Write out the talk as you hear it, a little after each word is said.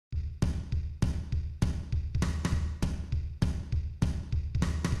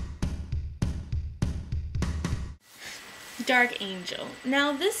Dark Angel.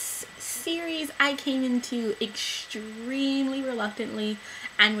 Now this series I came into extremely reluctantly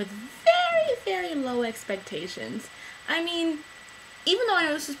and with very, very low expectations. I mean, even though I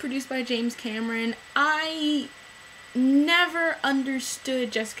know this was produced by James Cameron, I never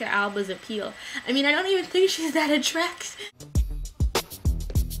understood Jessica Alba's appeal. I mean, I don't even think she's that attractive.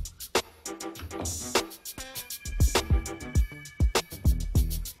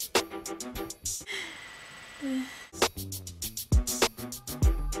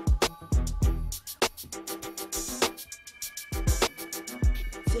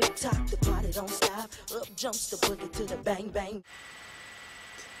 Tick-tock, the party don't stop. Up jumps the boogie to the bang bang.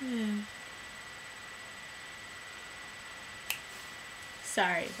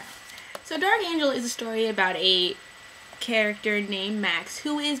 Sorry about that. So Dark Angel is a story about a character named Max,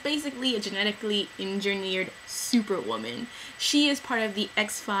 who is basically a genetically engineered superwoman. She is part of the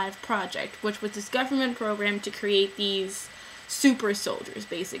X5 project, which was this government program to create these super soldiers,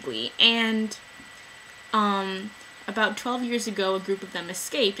 basically. And about 12 years ago, a group of them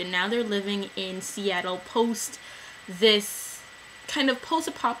escaped, and now they're living in Seattle post this kind of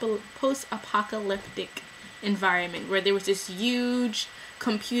post-apocalyptic environment where there was this huge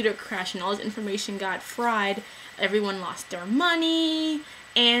computer crash and all this information got fried. Everyone lost their money,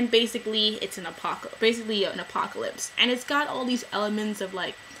 and basically it's an apocalypse. And it's got all these elements of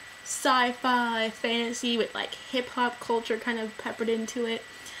like sci-fi, fantasy with like hip-hop culture kind of peppered into it.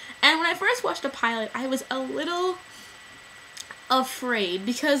 And when I first watched the pilot, I was a little afraid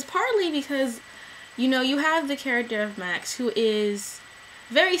partly because you know, you have the character of Max, who is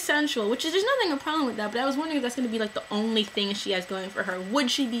very sensual, which is, there's nothing a problem with that, but I was wondering if that's going to be like the only thing she has going for her. Would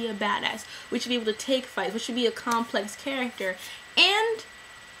she be a badass? Would she be able to take fights? Would she be a complex character? And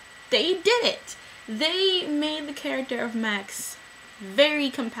they did it. They made the character of Max very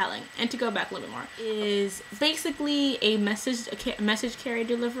compelling. And to go back a little bit more, is basically a message carrier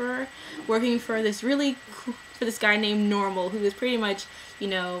deliverer working for this this guy named Normal, who is pretty much, you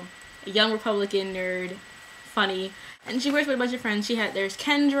know, a young Republican nerd, funny. And she works with a bunch of friends. There's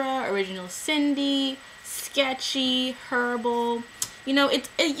Kendra, Original Cindy, Sketchy, Herbal. You know, it's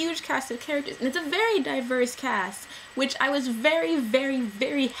a huge cast of characters, and it's a very diverse cast, which I was very, very,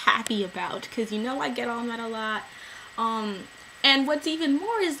 very happy about, because, you know, I get on that a lot. And what's even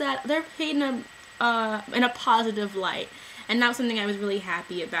more is that they're paid in a positive light, and that's something I was really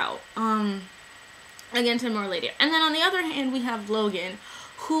happy about. Again, to more later. And then on the other hand, we have Logan,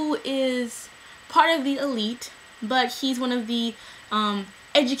 who is part of the elite, but he's one of the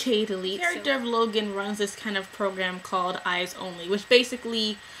educated elite. The character of Logan runs this kind of program called Eyes Only, which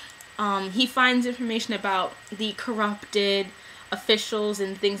basically he finds information about the corrupted officials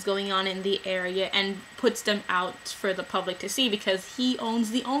and things going on in the area and puts them out for the public to see, because he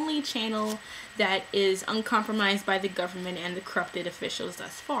owns the only channel that is uncompromised by the government and the corrupted officials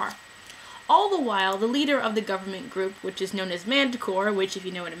thus far. All the while, the leader of the government group, which is known as Manticore, which if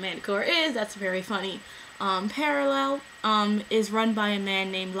you know what a Manticore is, that's very funny, Parallel, is run by a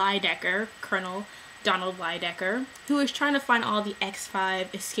man named Lydecker, Colonel Donald Lydecker, who is trying to find all the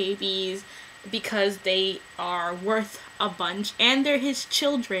X5 escapees because they are worth a bunch, and they're his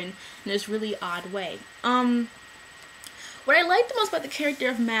children in this really odd way. What I liked the most about the character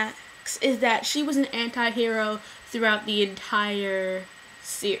of Max is that she was an anti-hero throughout the entire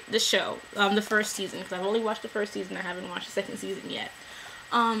the show, the first season, because I've only watched the first season, I haven't watched the second season yet.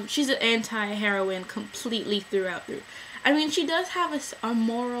 She's an anti-heroine completely throughout. I mean, she does have a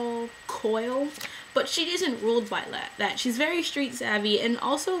moral coil, but she isn't ruled by that. She's very street savvy and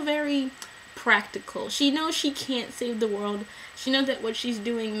also very practical. She knows she can't save the world. She knows that what she's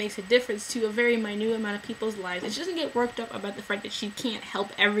doing makes a difference to a very minute amount of people's lives, and she doesn't get worked up about the fact that she can't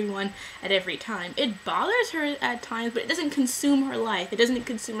help everyone at every time. It bothers her at times, but it doesn't consume her life. It doesn't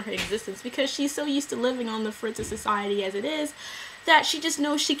consume her existence, because she's so used to living on the fritz of society as it is, that she just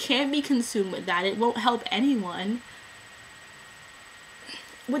knows she can't be consumed with that. It won't help anyone.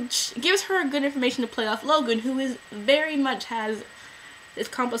 Which gives her good information to play off Logan, who is very much has this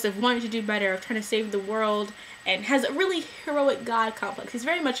complex of wanting to do better, of trying to save the world, and has a really heroic god complex. He's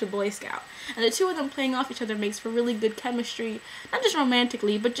very much a Boy Scout. And the two of them playing off each other makes for really good chemistry, not just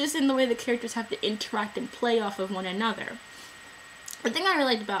romantically, but just in the way the characters have to interact and play off of one another. The thing I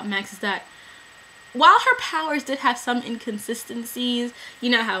really liked about Max is that while her powers did have some inconsistencies, you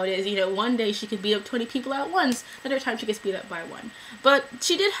know how it is, you know, one day she could beat up 20 people at once, another time she gets beat up by one. But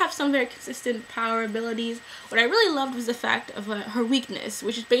she did have some very consistent power abilities. What I really loved was the fact of her weakness,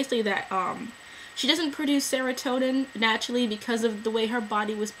 which is basically that she doesn't produce serotonin naturally because of the way her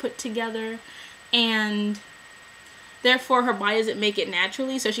body was put together, and therefore her body doesn't make it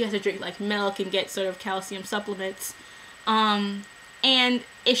naturally, so she has to drink like milk and get sort of calcium supplements And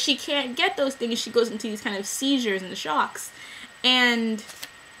if she can't get those things, she goes into these kind of seizures and shocks. And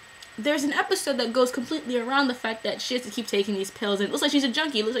there's an episode that goes completely around the fact that she has to keep taking these pills, and it looks like she's a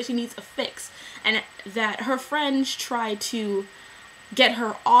junkie. It looks like she needs a fix, and that her friends try to get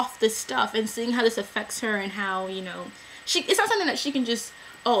her off this stuff, and seeing how this affects her, and how, you know, it's not something that she can just,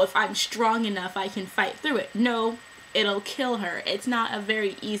 oh, if I'm strong enough, I can fight through it. No, it'll kill her. It's not a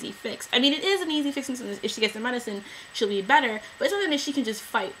very easy fix. I mean, it is an easy fix, and if she gets the medicine, she'll be better, but it's something that she can just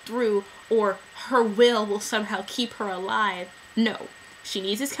fight through, or her will somehow keep her alive. No. She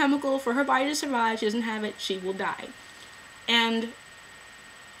needs this chemical for her body to survive. She doesn't have it, she will die. And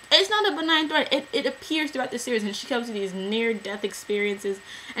it's not a benign threat. It appears throughout the series, and she comes to these near-death experiences,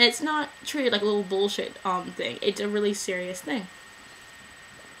 and it's not treated like a little bullshit thing. It's a really serious thing.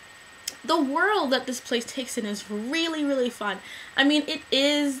 The world that this place takes in is really, really fun. I mean, it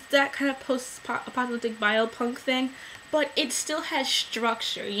is that kind of post-apocalyptic biopunk thing, but it still has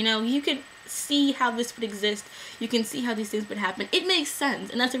structure. You know, you could see how this would exist. You can see how these things would happen. It makes sense,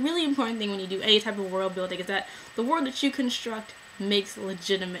 and that's a really important thing when you do any type of world building, is that the world that you construct makes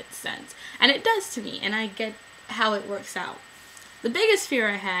legitimate sense. And it does to me, and I get how it works out. The biggest fear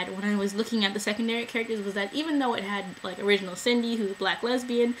I had when I was looking at the secondary characters was that even though it had, like, original Cindy, who's a black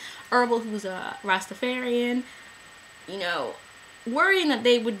lesbian, Herbal, who's a Rastafarian, you know, worrying that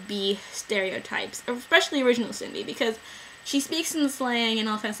they would be stereotypes, especially original Cindy, because she speaks in slang and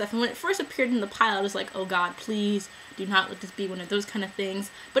all that kind of stuff, and when it first appeared in the pilot, I was like, oh god, please do not let this be one of those kind of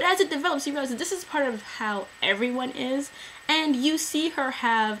things. But as it develops, you realize that this is part of how everyone is, and you see her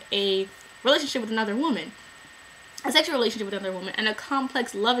have a relationship with another woman, a sexual relationship with another woman, and a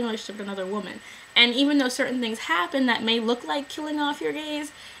complex, loving relationship with another woman. And even though certain things happen that may look like killing off your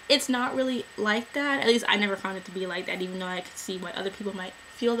gaze, it's not really like that. At least I never found it to be like that, even though I could see why other people might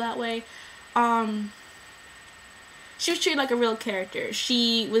feel that way. She was treated like a real character.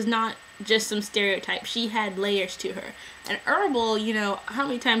 She was not just some stereotype. She had layers to her. And Herbal, you know, how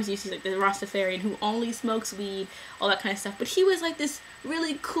many times do you see, like, the Rastafarian who only smokes weed, all that kind of stuff. But he was, like, this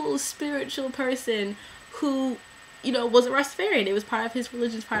really cool spiritual person who, you know, was a Rastafarian. It was part of his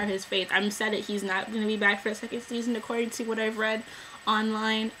religion, part of his faith. I'm sad that he's not going to be back for the second season, according to what I've read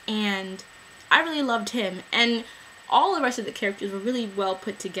online. And I really loved him. And all the rest of the characters were really well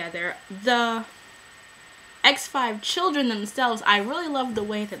put together. The X5 children themselves, I really loved the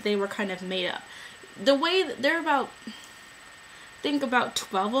way that they were kind of made up. The way that they're about, I think about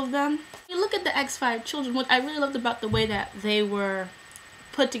 12 of them. You look at the X5 children, what I really loved about the way that they were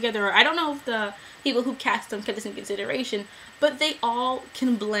put together, I don't know if the people who cast them kept this in consideration, but they all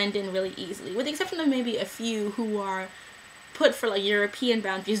can blend in really easily, with the exception of maybe a few who are put for, like, European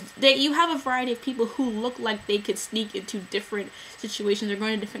boundaries. You have a variety of people who look like they could sneak into different situations or go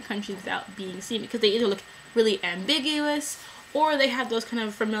into different countries without being seen, because they either look really ambiguous, or they have those kind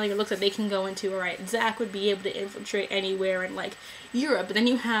of familiar looks that they can go into. Alright, Zach would be able to infiltrate anywhere in, like, Europe. But then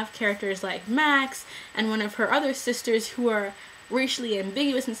you have characters like Max and one of her other sisters who are racially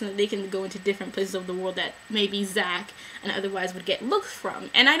ambiguous, and so that they can go into different places of the world that maybe Zach and otherwise would get looks from.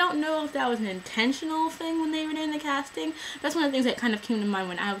 And I don't know if that was an intentional thing when they were doing the casting. That's one of the things that kind of came to mind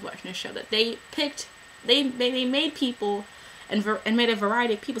when I was watching the show, that they picked, they made people and made a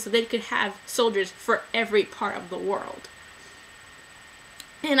variety of people so they could have soldiers for every part of the world.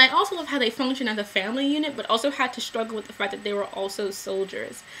 And I also love how they function as a family unit, but also had to struggle with the fact that they were also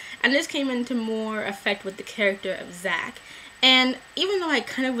soldiers. And this came into more effect with the character of Zach. And even though I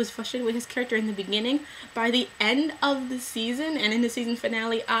kind of was frustrated with his character in the beginning, by the end of the season and in the season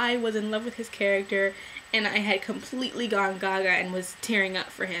finale, I was in love with his character, and I had completely gone gaga and was tearing up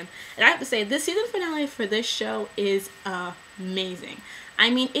for him. And I have to say, this season finale for this show is amazing. I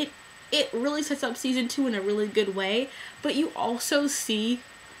mean, it really sets up season 2 in a really good way, but you also see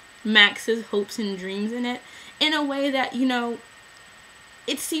Max's hopes and dreams in it in a way that, you know,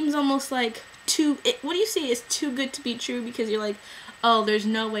 it seems almost like what do you say is too good to be true, because you're like, oh, there's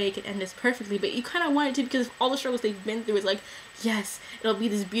no way it could end this perfectly, but you kind of want it to, because of all the struggles they've been through. It's like, yes, it'll be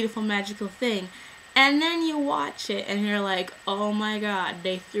this beautiful magical thing. And then you watch it and you're like, oh my god,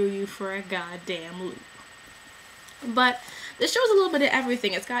 they threw you for a goddamn loop. But this show's a little bit of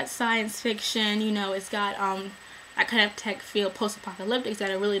everything. It's got science fiction, you know, it's got that kind of tech feel, post-apocalyptic. It's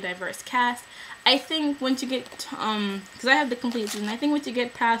got a really diverse cast. I think once you get because I have the complete season, I think once you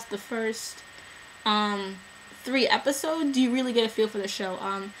get past the first 3 episodes, you really get a feel for the show.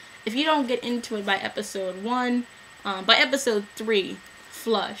 If you don't get into it by episode 1, by episode 3,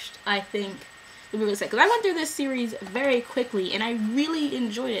 flushed, I think you'll be really sad. Because I went through this series very quickly, and I really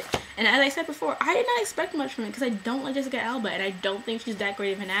enjoyed it. And as I said before, I did not expect much from it, because I don't like Jessica Alba, and I don't think she's that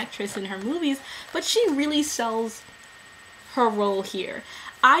great of an actress in her movies, but she really sells her role here.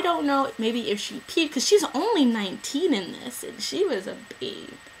 I don't know maybe if she peaked, because she's only 19 in this, and she was a babe,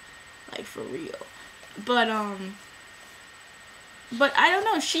 like, for real. But I don't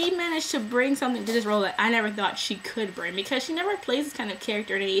know, she managed to bring something to this role that I never thought she could bring, because she never plays this kind of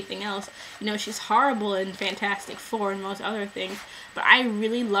character in anything else. You know, she's horrible in Fantastic Four and most other things, but I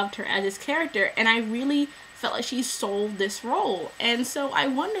really loved her as this character, and I really felt like she sold this role. And so I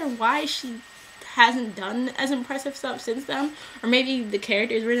wonder why she hasn't done as impressive stuff since then, or maybe the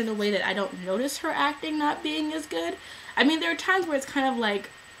character is written in a way that I don't notice her acting not being as good. I mean, there are times where it's kind of like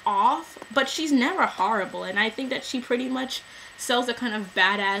off, but she's never horrible, and I think that she pretty much sells the kind of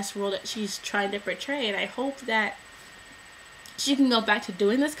badass role that she's trying to portray, and I hope that she can go back to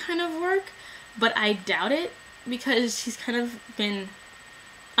doing this kind of work, but I doubt it, because she's kind of been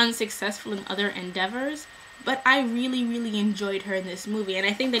unsuccessful in other endeavors. But I really, really enjoyed her in this movie, and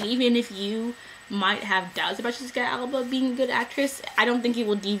I think that even if you might have doubts about Jessica Alba being a good actress, I don't think it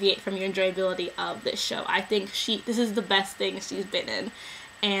will deviate from your enjoyability of this show. I think this is the best thing she's been in,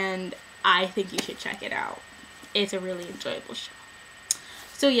 and I think you should check it out. It's a really enjoyable show.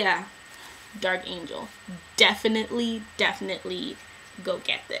 So yeah, Dark Angel. Definitely go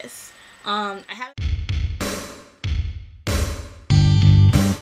get this. I have